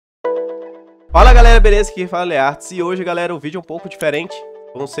Fala galera, beleza? Aqui fala aleArts e hoje, galera, o vídeo é um pouco diferente.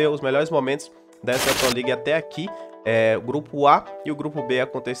 Vão ser os melhores momentos dessa Pro League até aqui. O grupo A e o grupo B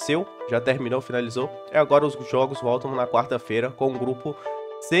aconteceu, já terminou, finalizou. E agora os jogos voltam na quarta-feira com o grupo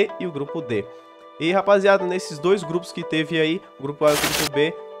C e o grupo D. E rapaziada, nesses dois grupos que teve aí, o grupo A e o grupo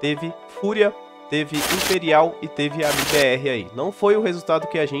B, teve Fúria, teve Imperial e teve a BR aí. Não foi o resultado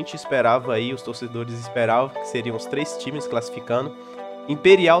que a gente esperava aí, os torcedores esperavam, que seriam os 3 times classificando.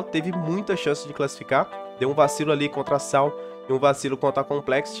 Imperial teve muita chance de classificar, deu um vacilo ali contra a Sal e um vacilo contra a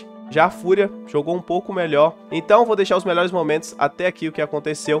Complexity. Já a Fúria jogou um pouco melhor, então vou deixar os melhores momentos até aqui o que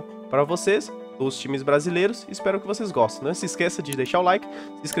aconteceu para vocês, dos times brasileiros. Espero que vocês gostem. Não se esqueça de deixar o like,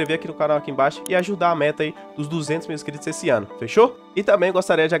 se inscrever aqui no canal aqui embaixo e ajudar a meta aí dos 200 mil inscritos esse ano, fechou? E também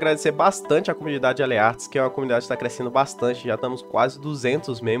gostaria de agradecer bastante a comunidade aleArts, que é uma comunidade que está crescendo bastante, já estamos quase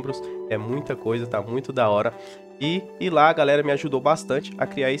 200 membros, é muita coisa, tá muito da hora. E lá a galera me ajudou bastante a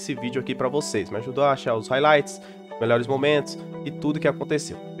criar esse vídeo aqui pra vocês. Me ajudou a achar os highlights, melhores momentos e tudo que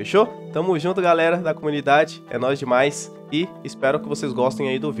aconteceu. Fechou? Tamo junto, galera da comunidade. É nóis demais. E espero que vocês gostem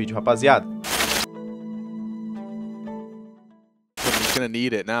aí do vídeo, rapaziada. He's going to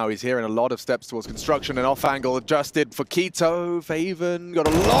need it now. He's hearing a lot of steps towards construction and off angle adjusted for Keto. FalleN got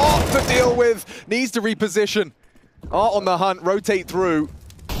a lot to deal with. Needs to reposition. On the hunt, rotate through.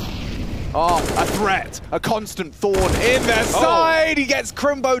 Oh, a threat, a constant thorn in their side. He gets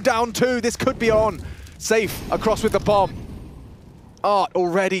Crimbo down too. This could be on. Safe across with the bomb. Art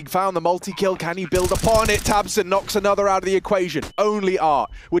already found the multi-kill. Can he build upon it? Tabson knocks another out of the equation. Only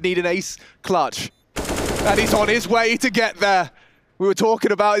Art would need an ace clutch. And he's on his way to get there. We were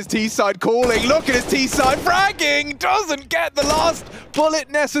talking about his T-side calling. Look at his T-side fragging. Doesn't get the last bullet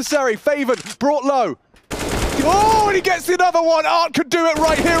necessary. FalleN brought low. Oh, and he gets another one. Art could do it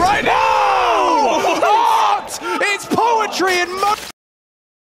right here, right now! Art! It's poetry and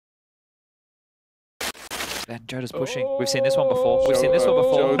And Jota's pushing. We've seen this one before. We've seen this one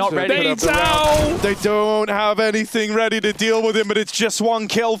before. Not ready. They don't have anything ready to deal with him, but it's just one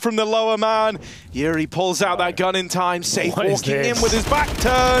kill from the lower man. Yuri pulls out that gun in time. Safe walking in with his back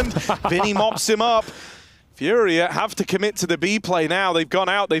turned. Vinny mops him up. Furia have to commit to the B play now. They've gone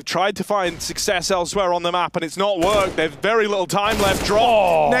out, they've tried to find success elsewhere on the map, and it's not worked. They've very little time left.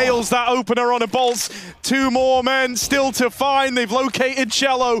 Drop nails that opener on a Bolts. 2 more men still to find. They've located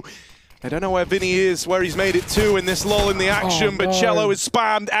Cello. I don't know where Vinny is, where he's made it to in this lull in the action, but Cello is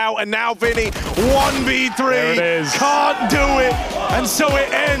spammed out, and now Vinny, 1v3, can't do it, and so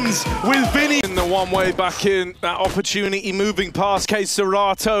it ends with Vinny in the one-way back in, that opportunity moving past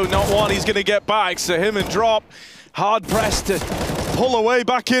Kscerato, not one he's going to get back, so him and Drop, hard-pressed to pull away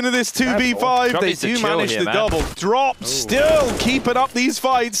back into this 2v5. They do manage the double. Drop still keeping up these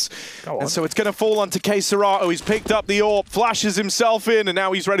fights. And so it's going to fall onto Kscerato. He's picked up the AWP, flashes himself in, and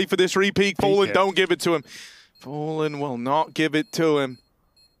now he's ready for this repeat. FalleN, don't give it to him. FalleN will not give it to him.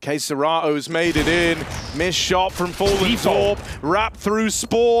 Kcerato's made it in. Missed shot from FalleN's AWP. Wrapped through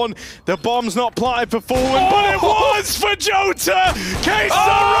spawn. The bomb's not planted for FalleN, but it was for Jota!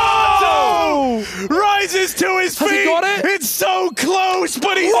 Kscerato! Rises to his feet. He got it? It's so close,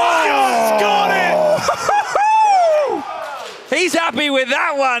 but he's just got it! He's happy with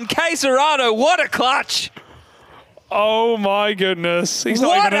that one. Kscerato, what a clutch. Oh my goodness. He's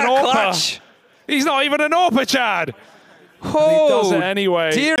not even an AWPer. He's not even an AWPer, Chad. Oh, he does it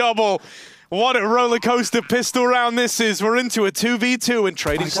anyway. Double. What a roller coaster pistol round this is. We're into a 2v2 and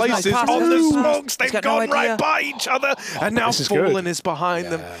trading places on the smokes. They've gone right by each other. And now FalleN is behind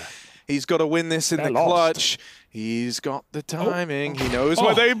them. He's got to win this in the clutch. He's got the timing. He knows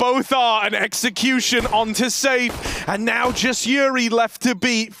where they both are. An execution onto safe. And now just Yuri left to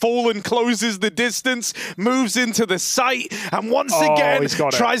beat. FalleN closes the distance, moves into the site, and once again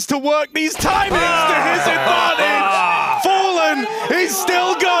tries to work these timings to his advantage. FalleN, he's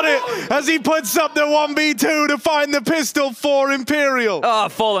still got it as he puts up the 1v2 to find the pistol for Imperial. Oh,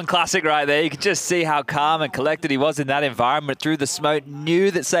 FalleN classic right there. You could just see how calm and collected he was in that environment through the smoke,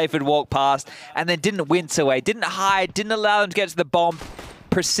 knew that Safe had walked past, and then didn't wince away, didn't hide, didn't allow them to get to the bomb.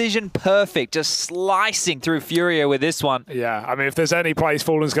 Precision perfect, just slicing through Furia with this one. Yeah, I mean, if there's any place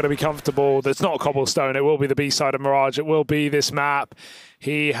FalleN's going to be comfortable, that's not cobblestone, it will be the B side of Mirage, it will be this map.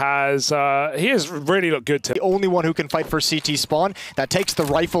 He has really looked good to. The only one who can fight for CT spawn. That takes the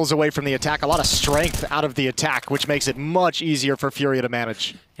rifles away from the attack. A lot of strength out of the attack, which makes it much easier for Furia to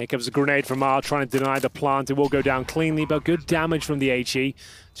manage. Here comes a grenade from R trying to deny the plant. It will go down cleanly, but good damage from the HE.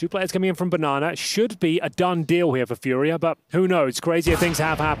 2 players coming in from Banana. Should be a done deal here for Furia, but who knows? Crazier things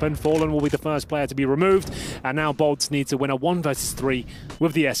have happened. FalleN will be the first player to be removed, and now Bolts needs to win a 1 versus 3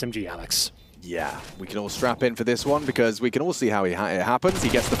 with the SMG, Alex. Yeah, we can all strap in for this one because we can all see how it happens. He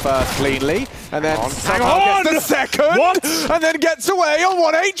gets the first cleanly, and then somehow gets the second, and then gets away on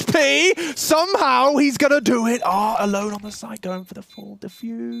 1 HP. Somehow he's going to do it. Alone on the side, going for the full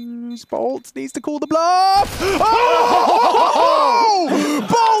defuse. Bolts needs to call the bluff. Oh!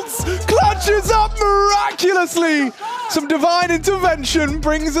 Bolts clutches up miraculously. Some divine intervention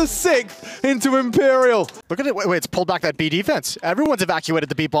brings a 6th into Imperial. Look at it. Wait, it's pulled back that B defense. Everyone's evacuated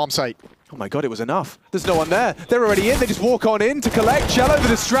the B bomb site. Oh my god, it was enough. There's no one there. They're already in. They just walk on in to collect. Cello, the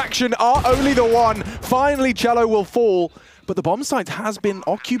distraction, are only the one. Finally, Cello will fall. But the bomb site has been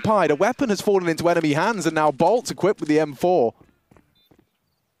occupied. A weapon has fallen into enemy hands, and now Bolt's equipped with the M4.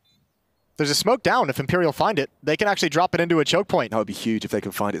 There's a smoke down. If Imperial find it, they can actually drop it into a choke point. That would be huge if they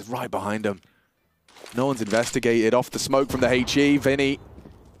can find it. It's right behind them. No one's investigated. Off the smoke from the HE. Vinny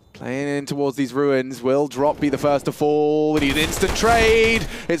playing in towards these ruins. Will Drop be the first to fall? We need an instant trade.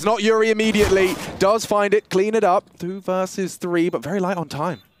 It's not Yuri immediately. Does find it, clean it up. 2 versus 3, but very light on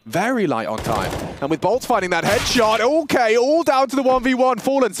time. Very light on time. And with Bolts finding that headshot, okay, all down to the 1v1.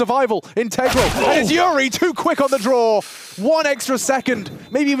 FalleN, survival, integral. And it's Yuri, too quick on the draw. 1 extra second,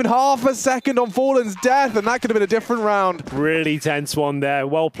 maybe even half a second on FalleN's death, and that could have been a different round. Really tense one there.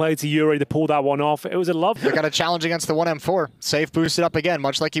 Well played to Yuri to pull that one off. It was a love. They got a challenge against the 1M4. Safe boosted up again,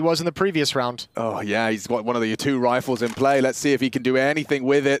 much like he was in the previous round. Oh yeah, he's got one of the 2 rifles in play. Let's see if he can do anything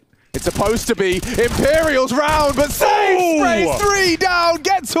with it. It's supposed to be Imperial's round, but Safe sprays 3 down,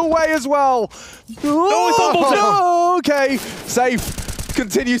 gets away as well. Oh, okay, Safe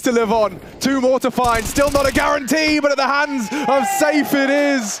continues to live on. 2 more to find, still not a guarantee, but at the hands of Safe it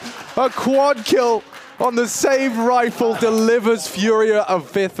is. A quad kill on the save rifle delivers Furia a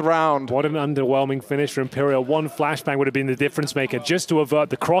 5th round. What an underwhelming finish for Imperial. 1 flashbang would have been the difference maker just to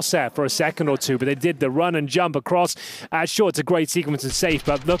avert the crosshair for a second or 2, but they did the run and jump across. Sure, it's a great sequence and Safe,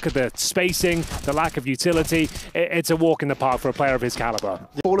 but look at the spacing, the lack of utility. It's a walk in the park for a player of his caliber.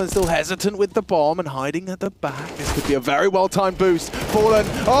 FalleN still hesitant with the bomb and hiding at the back. This could be a very well-timed boost. FalleN,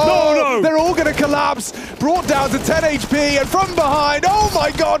 no! They're all going to collapse. Brought down to 10 HP, and from behind, oh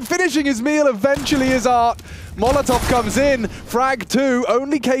my god, finishing his meal eventually is Art. Molotov comes in, frag 2,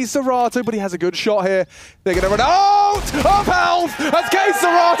 only Kscerato, but he has a good shot here. They're going to run out of health as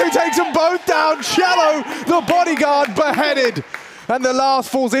Kscerato takes them both down. Cello, the bodyguard, beheaded. And the last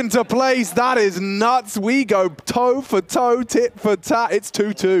falls into place. That is nuts. We go toe for toe, tit for tat. It's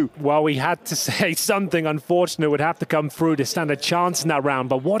 2-2. Well, we had to say something unfortunate would have to come through to stand a chance in that round,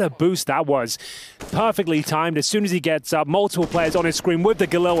 but what a boost that was. Perfectly timed. As soon as he gets up, multiple players on his screen with the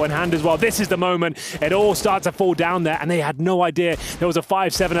Galil in hand as well. This is the moment. It all starts to fall down there, and they had no idea. There was a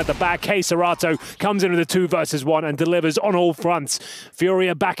 5-7 at the back. Kscerato comes in with a 2 versus 1 and delivers on all fronts.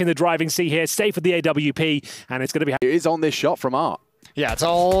 Furia back in the driving seat here, safe with the AWP, and it's going to be... It is on this shot from Art. Yeah, it's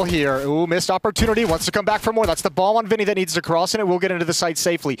all here. Ooh, missed opportunity. Wants to come back for more. That's the ball on Vinny that needs to cross, and it will get into the site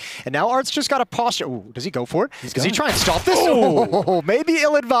safely. And now Art's just got a posture. Ooh, does he go for it? Does he try and stop this? Oh, maybe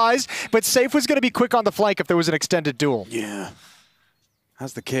ill-advised, but Safe was going to be quick on the flank if there was an extended duel. Yeah.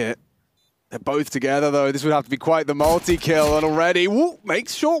 Has the kit. They're both together, though. This would have to be quite the multi-kill, and already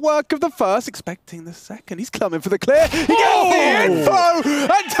makes short work of the first, expecting the second. He's coming for the clear. He gets the info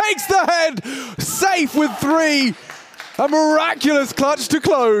and takes the head. Safe with 3. A miraculous clutch to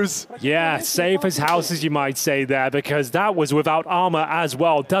close. Yeah, safe as houses, you might say there, because that was without armor as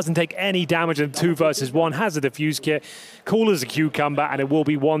well. Doesn't take any damage in 2 versus 1. Has a defuse kit. Cool as a cucumber, and it will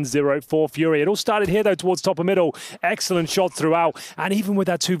be 1-0 for Fury. It all started here, though, towards top of middle. Excellent shots throughout. And even with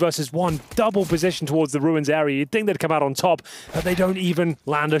that 2 versus 1, double position towards the ruins area, you'd think they'd come out on top, but they don't even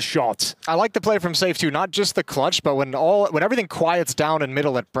land a shot. I like the play from Safe, too. Not just the clutch, but when everything quiets down in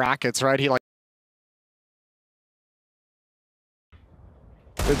middle at brackets, right? He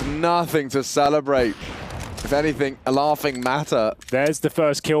There's nothing to celebrate. If anything, a laughing matter. There's the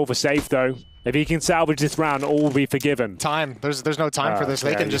first kill for Safe, though. If he can salvage this round, all will be forgiven. Time. There's no time for this.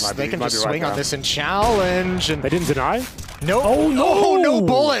 They can just swing right on this and challenge. And they didn't deny? No. Oh, no. No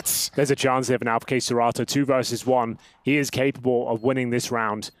bullets. There's a chance here for now for Kscerato. 2 versus 1. He is capable of winning this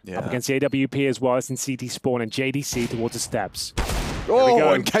round. Up against the AWP as well as in CT Spawn and JDC towards the steps.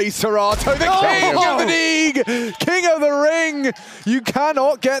 Oh, and Kscerato, the king of the league, king of the ring. You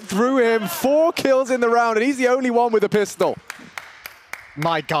cannot get through him. 4 kills in the round, and he's the only one with a pistol.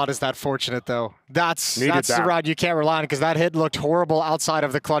 My God, is that fortunate, though. That's the round you can't rely on, because that hit looked horrible outside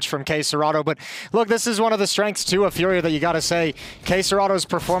of the clutch from Kscerato. But look, this is one of the strengths, too, of Furia that you got to say. Kcerato's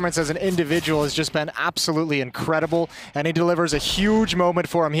performance as an individual has just been absolutely incredible, and he delivers a huge moment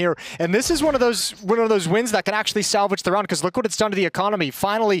for him here. And this is one of those wins that can actually salvage the round, because look what it's done to the economy.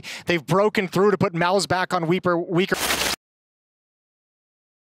 Finally, they've broken through to put Mal's back on weaker.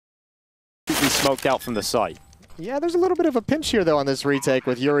 smoked out from the site. Yeah, there's a little bit of a pinch here, though, on this retake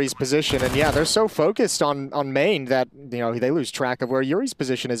with Yuri's position. And, yeah, they're so focused on main that, you know, they lose track of where Yuri's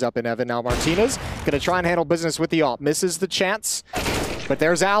position is up in Evan. Now Martinez going to try and handle business with the AWP. Misses the chance, but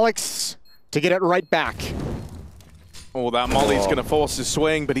there's Alex to get it right back. Oh, that Molly's going to force a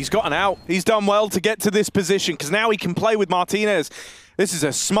swing, but he's gotten out. He's done well to get to this position because now he can play with Martinez. This is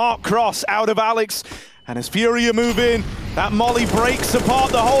a smart cross out of Alex. And as Furia move in, that Molly breaks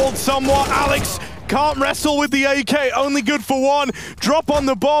apart the hold somewhat. Alex can't wrestle with the AK, only good for one. Drop on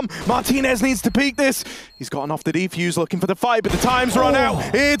the bomb. Martinez needs to peek this. He's gotten off the defuse looking for the fight, but the time's run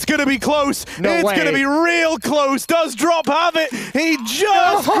out. It's going to be close. It's going to be real close. Does Drop have it? He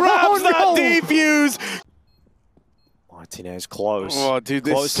just grabs that defuse. Martinez close. Oh, dude,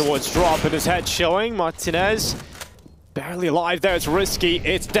 close towards Drop, and his head showing. Martinez barely alive there. It's risky.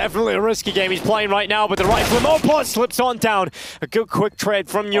 It's definitely a risky game he's playing right now, but the rifle plus slips on down. A good quick trade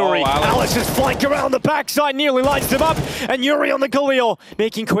from Yuri. Alex is flanked around the backside, nearly lights him up, and Yuri on the Galil,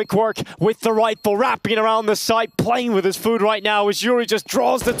 making quick work with the rifle, wrapping around the site, playing with his food right now as Yuri just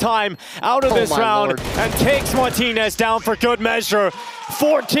draws the time out of this round and takes Martinez down for good measure.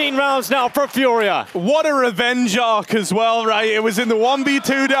 14 rounds now for Furia. What a revenge arc as well, right? It was in the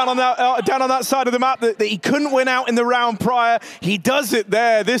 1v2 down on that side of the map that he couldn't win out in the round prior. He does it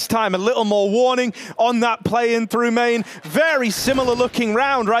there. This time a little more warning on that play in through main. Very similar looking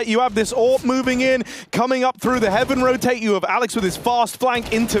round, right? You have this AWP moving in, coming up through the heaven rotate. You have Alex with his fast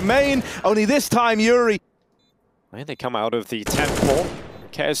flank into main. Only this time Yuri. And they come out of the temple.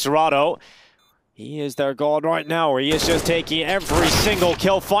 Kscerato. He is their god right now, where he is just taking every single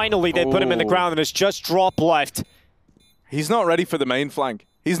kill. Finally, they put him in the ground, and it's just Drop left. He's not ready for the main flank.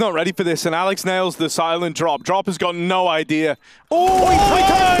 He's not ready for this, and Alex nails the silent Drop. Drop has got no idea. Oh, he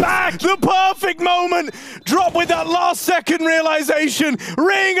comes back! The perfect moment! Drop with that last second realization,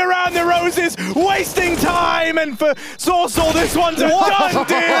 ring around the roses, wasting time, and for Sourcel, this one's a done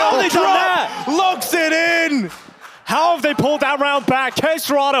deal! Drop looks it in! How have they pulled that round back?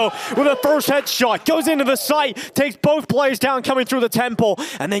 Kscerato with a first headshot, goes into the site, takes both players down coming through the temple,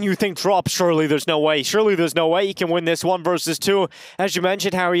 and then you think Drop, surely there's no way he can win this 1 versus 2. As you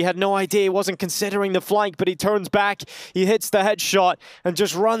mentioned, Harry, he had no idea, he wasn't considering the flank, but he turns back, he hits the headshot, and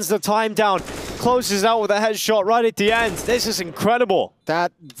just runs the time down, closes out with a headshot right at the end. This is incredible.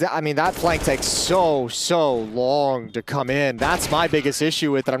 I mean, that flank takes so long to come in. That's my biggest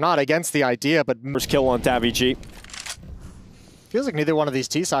issue with it. I'm not against the idea, but first kill on Tavi G. Feels like neither one of these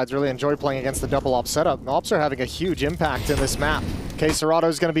T sides really enjoy playing against the double AWP setup. The AWPs are having a huge impact in this map. Kscerato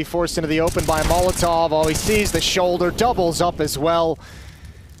is going to be forced into the open by a Molotov. Oh, he sees the shoulder, doubles up as well.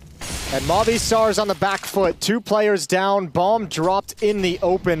 And Movistar's on the back foot. 2 players down, bomb dropped in the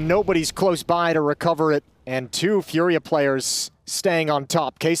open. Nobody's close by to recover it. And 2 Furia players staying on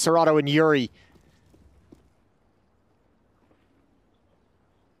top, Kscerato and Yuri.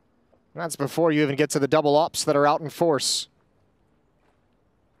 That's before you even get to the double AWPs that are out in force.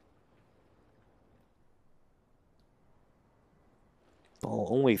 Oh,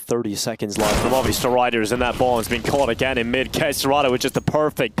 only 30 seconds left from Movistar Riders, and that ball has been caught again in mid. Kscerato with just the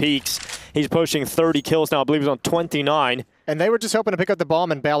perfect peaks. He's pushing 30 kills now. I believe he's on 29. And they were just hoping to pick up the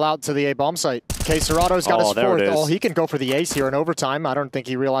bomb and bail out to the A bomb site. Kcerato's got his 4th. Oh, he can go for the ace here in overtime. I don't think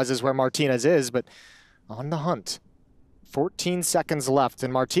he realizes where Martinez is, but on the hunt. 14 seconds left,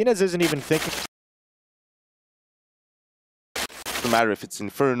 and Martinez isn't even thinking. No matter if it's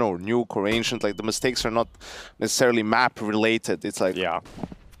Inferno or Nuke or Ancient, like the mistakes are not necessarily map related. It's like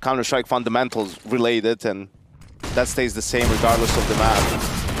Counter-Strike fundamentals related, and that stays the same regardless of the map.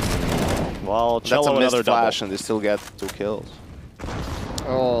 Well, that's a missed flash, and they still get 2 kills.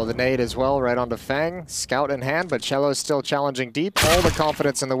 Oh, the nade as well, right onto Fang. Scout in hand, but Cello's still challenging deep. All the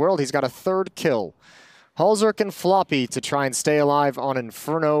confidence in the world. He's got a 3rd kill. Halzerk and Floppy to try and stay alive on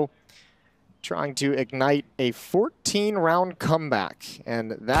Inferno, trying to ignite a 14-round comeback,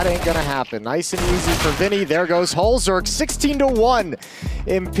 and that ain't gonna happen. Nice and easy for Vinny. There goes Halzerk, 16-1.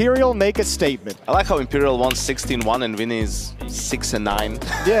 Imperial make a statement. I like how Imperial won 16-1 and Vinny's 6-9.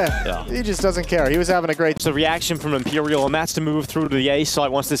 Yeah, he just doesn't care. He was having a great... It's a reaction from Imperial, and that's to move through to the A side.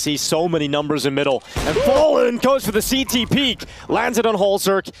 Wants to see so many numbers in middle. And FalleN goes for the CT peak, lands it on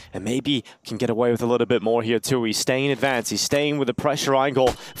Halzerk, and maybe can get away with a little bit more here too. He's staying advanced. He's staying with the pressure angle.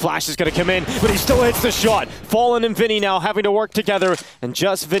 Flash is gonna come in, but he still hits the shot. FalleN and Vinny now having to work together, and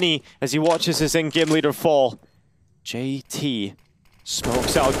just Vinny as he watches his in-game leader fall. JT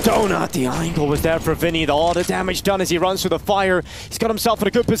smokes out Donut. The angle was there for Vinny. All the damage done as he runs through the fire. He's got himself in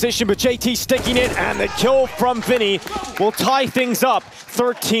a good position, but JT sticking it, and the kill from Vinny will tie things up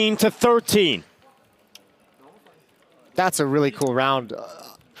 13-13. That's a really cool round.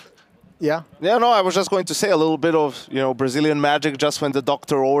 Yeah. Yeah, no, I was just going to say a little bit of, Brazilian magic just when the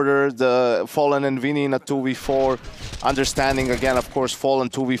doctor ordered the FalleN and Vini in a 2v4. Understanding, again, of course,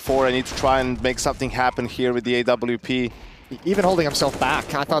 FalleN 2v4. I need to try and make something happen here with the AWP. Even holding himself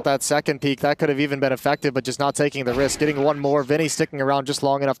back. I thought that second peek, that could have even been effective, but just not taking the risk. Getting one more. Vinny sticking around just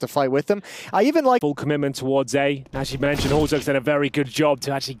long enough to fight with him. I even like... Full commitment towards A. As you mentioned, Horzerk's done a very good job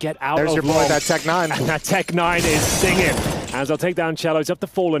to actually get out There's of your boy, that Tech 9. And that Tech 9 is singing. As they'll take down Cello. It's up to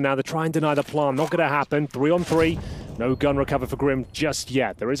FalleN now. They try and deny the plan. Not going to happen. 3-on-3. No gun recover for Grim just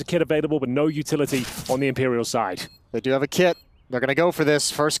yet. There is a kit available, but no utility on the Imperial side. They do have a kit. They're going to go for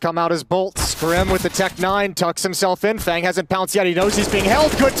this. First come out is Bolts. Grim with the Tech 9 tucks himself in. Fang hasn't pounced yet. He knows he's being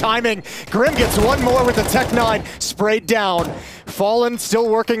held. Good timing. Grim gets one more with the Tech 9. Sprayed down. FalleN still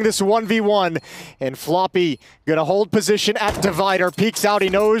working this 1v1. And Floppy going to hold position at Divider. Peeks out. He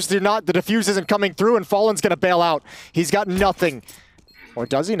knows the defuse isn't coming through, and FalleN's going to bail out. He's got nothing. Or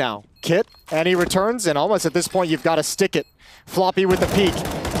does he now? Kit, and he returns, and almost at this point you've got to stick it. Floppy with the peek.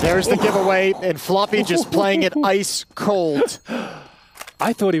 There's the giveaway, and Floppy just playing it ice cold.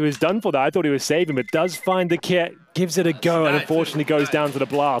 I thought he was done for that. I thought he was saving, but does find the kit, gives it a go, and unfortunately goes down to the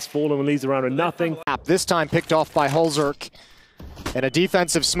blast. FalleN leaves around with nothing. This time picked off by Horzerk. And a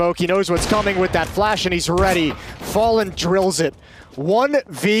defensive smoke. He knows what's coming with that flash, and he's ready. FalleN drills it.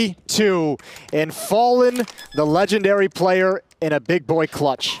 1v2. And FalleN, the legendary player, in a big boy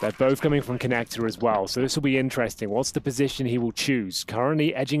clutch. They're both coming from connector as well, so this will be interesting. What's the position he will choose?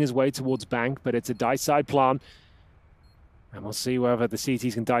 Currently edging his way towards bank, but it's a dice side plan. And we'll see whether the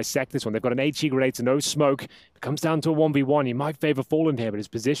CTs can dissect this one. They've got an HE grenade to no smoke. It comes down to a 1v1. He might favor FalleN here, but his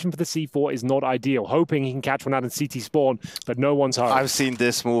position for the C4 is not ideal. Hoping he can catch one out in CT spawn, but no one's home. I've seen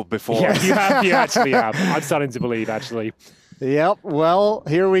this move before. Yeah, you actually have. I'm starting to believe, actually. Yep, well,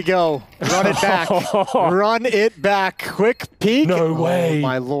 here we go. Run it back. Run it back. Quick peek. No way. Oh,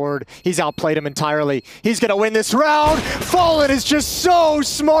 my lord. He's outplayed him entirely. He's going to win this round. FalleN is just so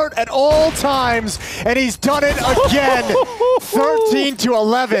smart at all times, and he's done it again.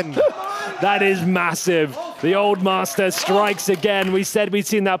 13-11. That is massive. The old master strikes again. We said we'd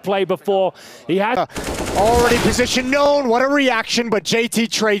seen that play before. He had already position known. What a reaction, but JT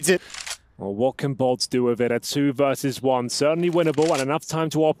trades it. Well, what can Bolts do with it? A 2 versus 1. Certainly winnable and enough time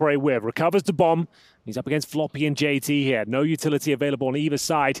to operate with. Recovers the bomb. He's up against Floppy and JT here. No utility available on either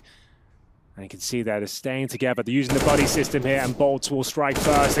side. And you can see that they're staying together. They're using the buddy system here, and Bolts will strike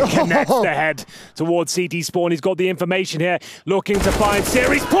first and connects the head towards CT spawn. He's got the information here, looking to find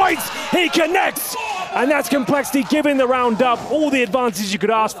series points. He connects! And that's Complexity giving the round up. All the advantages you could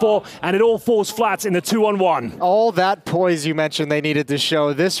ask for, and it all falls flat in the 2-on-1. All that poise you mentioned they needed to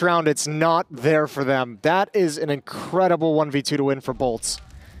show. This round, it's not there for them. That is an incredible 1v2 to win for Bolts.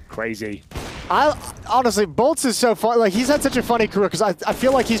 Crazy. Honestly, Bolts is so fun. Like, he's had such a funny career because I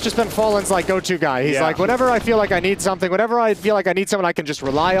feel like he's just been FalleN's like go-to guy. He's like, whenever I feel like I need something, whenever I feel like I need someone I can just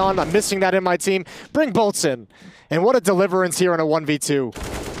rely on, I'm missing that in my team, bring Bolts in. And what a deliverance here in a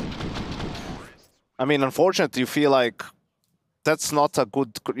 1v2. I mean, unfortunately, you feel like that's not a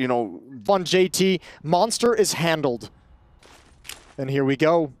good, On JT, Monster is handled. And here we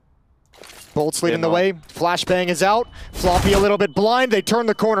go. Bolts leading the way. Flashbang is out. Floppy a little bit blind. They turn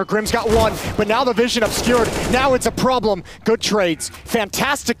the corner. Grim's got one, but now the vision obscured. Now it's a problem. Good trades.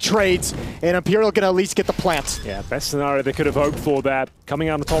 Fantastic trades. And Imperial gonna at least get the plant. Yeah, best scenario they could have hoped for there. Coming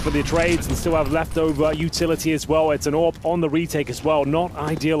out on top of the trades and still have leftover utility as well. It's an AWP on the retake as well. Not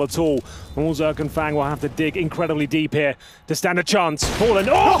ideal at all. Horzerk and Fang will have to dig incredibly deep here to stand a chance. FalleN.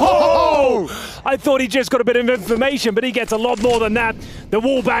 Oh! I thought he just got a bit of information, but he gets a lot more than that. The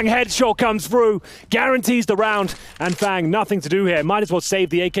wallbang headshot comes through, guarantees the round, and Fang, nothing to do here. Might as well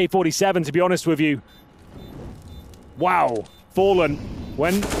save the AK-47, to be honest with you. Wow, FalleN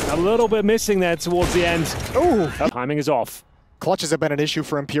went a little bit missing there towards the end. Ooh. Timing is off. Clutches have been an issue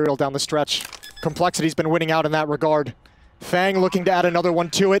for Imperial down the stretch. Complexity's been winning out in that regard. Fang looking to add another one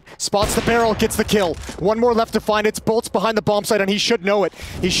to it. Spots the barrel, gets the kill. One more left to find. It's Bolts behind the bomb site, and he should know it.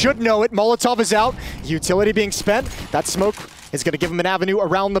 He should know it. Molotov is out. Utility being spent. That smoke is going to give him an avenue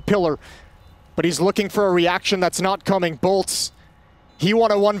around the pillar. But he's looking for a reaction that's not coming. Bolts, he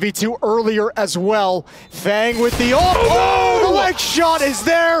won a 1v2 earlier as well. Fang with the the leg shot is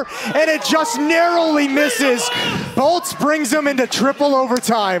there, and it just narrowly misses. Bolts brings him into triple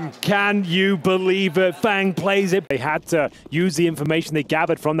overtime. Can you believe it? Fang plays it. They had to use the information they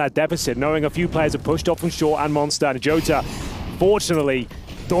gathered from that deficit, knowing a few players have pushed off from short and Monster and Jota. Fortunately,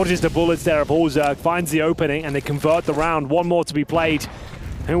 dodges the bullets there of Horzerk, finds the opening, and they convert the round. One more to be played.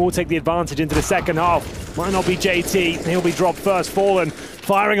 Who will take the advantage into the second half? Might not be JT. He'll be dropped first. FalleN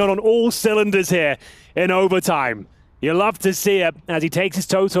firing on all cylinders here in overtime. You love to see it as he takes his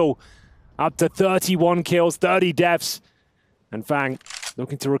total Up to 31 kills, 30 deaths. And Fang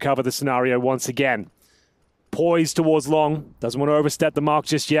looking to recover the scenario once again. Poised towards long. Doesn't want to overstep the mark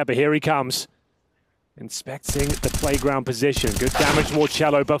just yet, but here he comes. Inspecting the playground position. Good damage towards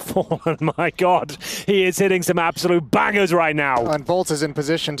Cello, but FalleN, my God. He is hitting some absolute bangers right now. And Bolts is in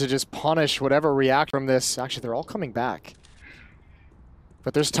position to just punish whatever react from this. Actually, they're all coming back.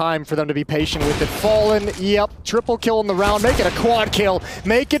 But there's time for them to be patient with it. FalleN, yep, triple kill in the round. Make it a quad kill.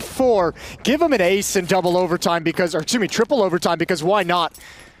 Make it 4. Give him an ace in double overtime because, or excuse me, triple overtime because why not?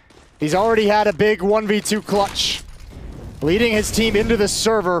 He's already had a big 1v2 clutch. Leading his team into the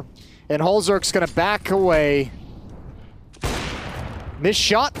server. And Holzerk's gonna back away. Missed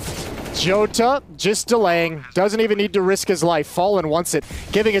shot. Jota just delaying. Doesn't even need to risk his life. FalleN wants it.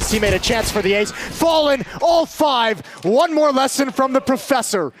 Giving his teammate a chance for the ace. FalleN, all 5. One more lesson from the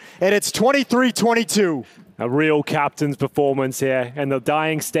professor. And it's 23-22. A real captain's performance here in the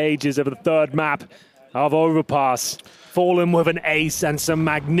dying stages of the third map of Overpass. FalleN with an ace and some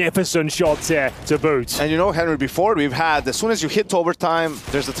magnificent shots here to boot. And you know, Henry, before we've had, as soon as you hit overtime,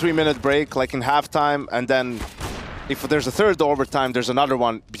 there's a 3-minute break, like in halftime, and then if there's a third overtime, there's another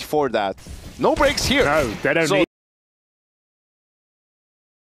one before that. No breaks here. No, they don't need.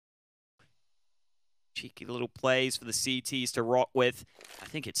 Cheeky little plays for the CTs to rock with. I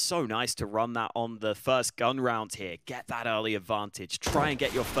think it's so nice to run that on the first gun round here. Get that early advantage. Try and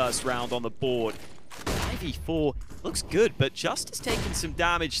get your first round on the board. 5v4 looks good, but Just has taken some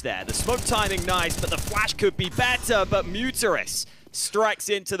damage there. The smoke timing nice, but the flash could be better. But Muteris strikes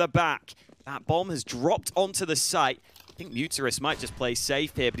into the back. That bomb has dropped onto the site. I think Muteris might just play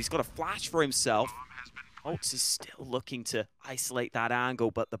safe here, but he's got a flash for himself. Holtz is still looking to isolate that angle,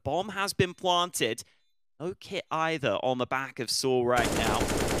 but the bomb has been planted. No kit either on the back of Saul right now.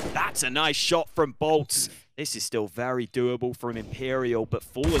 That's a nice shot from Bolts. This is still very doable from Imperial, but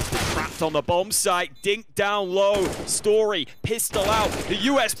FalleN's been trapped on the bomb site. Dink down low. Story, pistol out. The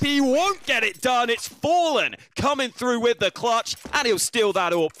USP won't get it done. It's FalleN coming through with the clutch, and he'll steal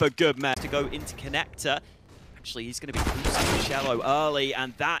that up for good man. To go into connector. Actually, he's going to be boosting Cello early,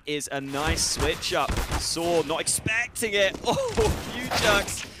 and that is a nice switch up. Saw not expecting it. Oh,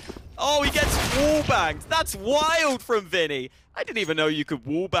 Fujax. Oh, he gets wallbanged. That's wild from Vinny. I didn't even know you could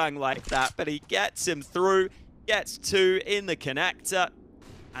wallbang like that, but he gets him through, gets 2 in the connector,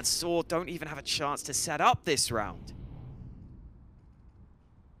 and Saw don't even have a chance to set up this round.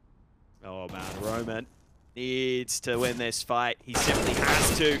 Oh man, Roman needs to win this fight. He simply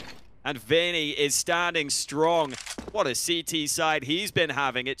has to. And Vinny is standing strong. What a CT side he's been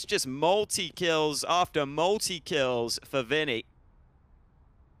having. It's just multi-kills after multi-kills for Vinny.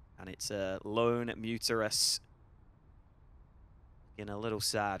 And it's a lone Muteris. Looking a little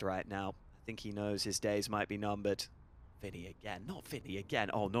sad right now. I think he knows his days might be numbered. Vinny again. Not Vinny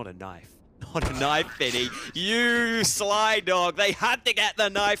again. Oh, not a knife. Not a knife, Vinny. You sly dog. They had to get the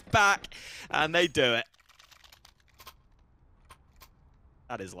knife back. And they do it.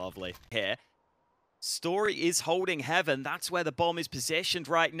 That is lovely. Here. Story is holding heaven. That's where the bomb is positioned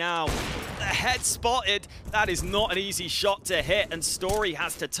right now. The head spotted. That is not an easy shot to hit, and Story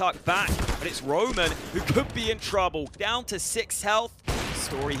has to tuck back. But it's Roman who could be in trouble. Down to 6 health.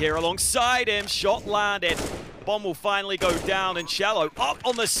 Story here alongside him. Shot landed. Bomb will finally go down, and Cello up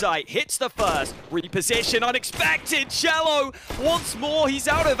on the site. Hits the first. Reposition unexpected. Cello once more. He's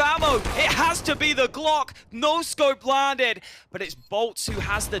out of ammo. It has to be the Glock. No scope landed. But it's Bolts who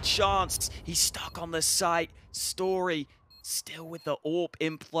has the chance. He's stuck on the site. Story still with the AWP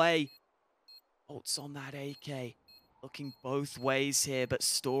in play. Bolts on that AK. Looking both ways here, but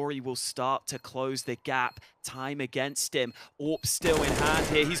Story will start to close the gap. Time against him. AWP still in hand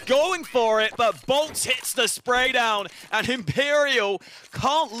here. He's going for it, but Bolts hits the spray down, and Imperial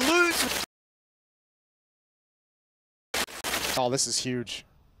can't lose. Oh, this is huge.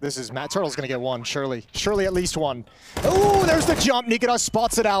 This is Matt Turtle's gonna get one, surely. Surely at least one. Oh, there's the jump. Nikados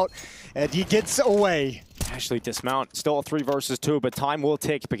spots it out, and he gets away. Actually dismount. Still a 3 versus 2, but time will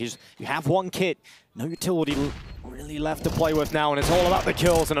tick because you have one kit. No utility really left to play with now, and it's all about the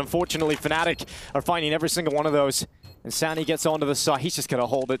kills, and unfortunately Fnatic are finding every single one of those. INSANI gets onto the side. He's just going to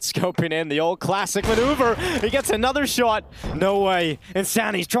hold it, scoping in the old classic maneuver. He gets another shot. No way.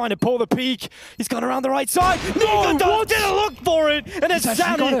 INSANI's trying to pull the peak. He's gone around the right side. No, didn't look for it. And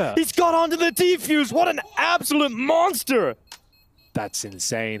INSANI, he's got onto the defuse. What an absolute monster. That's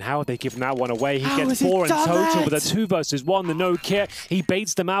insane. How are they giving that one away? He gets 4 in total with a 2 versus 1. The no kit. He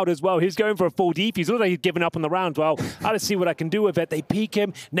baits them out as well. He's going for a full defuse. Look like he's given up on the round. Well, I'll see what I can do with it. They peek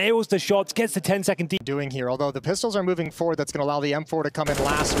him, nails the shots, gets the 10-second defuse. Doing here, although the pistols are moving forward, that's going to allow the M4 to come in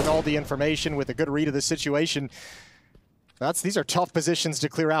last with all the information, with a good read of the situation. These are tough positions to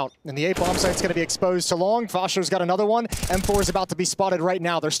clear out. And the A bomb site's going to be exposed to long. Fosher's got another one. M4 is about to be spotted right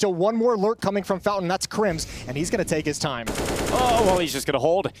now. There's still one more lurk coming from FalleN. That's Crims, and he's going to take his time. Oh, well, he's just going to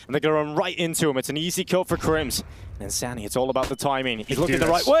hold, and they're going to run right into him. It's an easy kill for Crims. And INSANI, it's all about the timing. He's looking the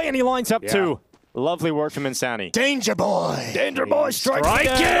right way, and he lines up too. Lovely work from INSANI. Danger boy! Danger boy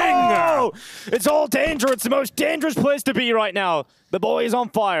striking! Oh! It's all danger. It's the most dangerous place to be right now. The boy is on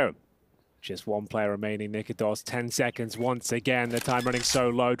fire. Just one player remaining, Nikodos. 10 seconds once again. The time running so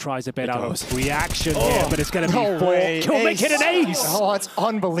low. Tries a bit out of reaction here, but it's going to be 4. He'll make it an ace! Oh, it's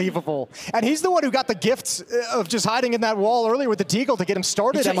unbelievable. And he's the one who got the gift of just hiding in that wall earlier with the deagle to get him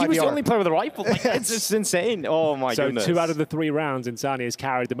started. He was the only player with a rifle. It's just insane. Oh my goodness. So 2 out of the 3 rounds, INSANI has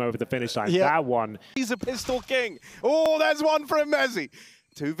carried them over the finish line. Yeah. That one. He's a pistol king. Oh, there's one for Messi.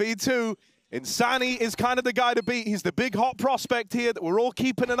 2v2. INSANI is kind of the guy to beat. He's the big hot prospect here that we're all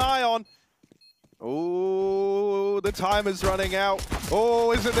keeping an eye on. Oh, the timer's running out.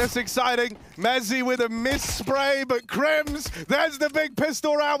 Oh, isn't this exciting? Messi with a miss spray, but Crims, there's the big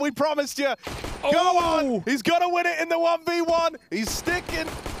pistol round we promised you. Oh. Go on. He's got to win it in the 1v1. He's sticking.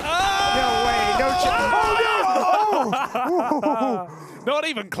 Oh. No way. No chance. Oh, no. Not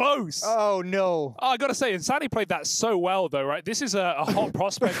even close. Oh, no. I got to say, INSANI played that so well, though, right? This is a hot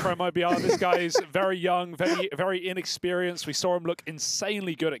prospect for MIBR. This guy is very young, very inexperienced. We saw him look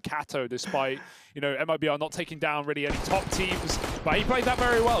insanely good at Kato, despite, you know, MIBR not taking down really any top teams. But he played that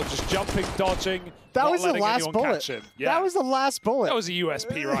very well, just jumping, dodging, that not was the letting last anyone bullet. catch him. Yeah. That was the last bullet. That was a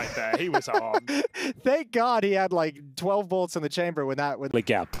USP right there. He was on. Thank God he had like 12 bullets in the chamber when that... Big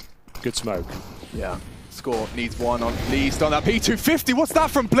gap. Good smoke. Yeah. Score needs one on least on that P250. What's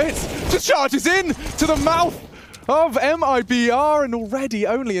that from Blitz? Just charges in to the mouth of MIBR, and already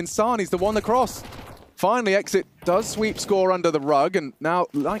only INSANI's the one across. Finally, Exit does sweep score under the rug, and now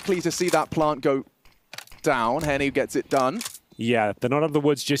likely to see that plant go down. Henny gets it done. Yeah, they're not out of the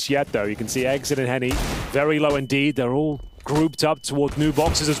woods just yet, though. You can see Exit and Henny very low indeed. They're all grouped up toward new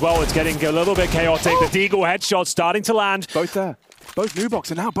boxes as well. It's getting a little bit chaotic. The Deagle headshot starting to land. Both there. Both new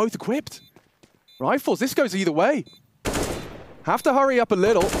box, and now both equipped. Rifles, this goes either way. Have to hurry up a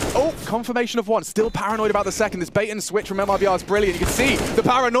little. Oh, confirmation of one. Still paranoid about the second. This bait and switch from MIBR is brilliant. You can see the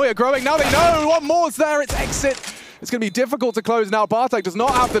paranoia growing. Now they know one more's there. It's Exit. It's going to be difficult to close now. Bartek does not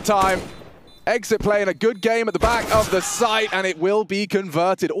have the time. Exit playing a good game at the back of the site, and it will be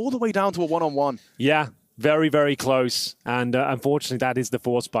converted all the way down to a one-on-one. Yeah. Very, very close, and unfortunately that is the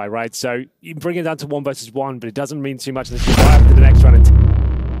force buy, right? So you bring it down to 1 versus 1, but it doesn't mean too much unless you go after the next round.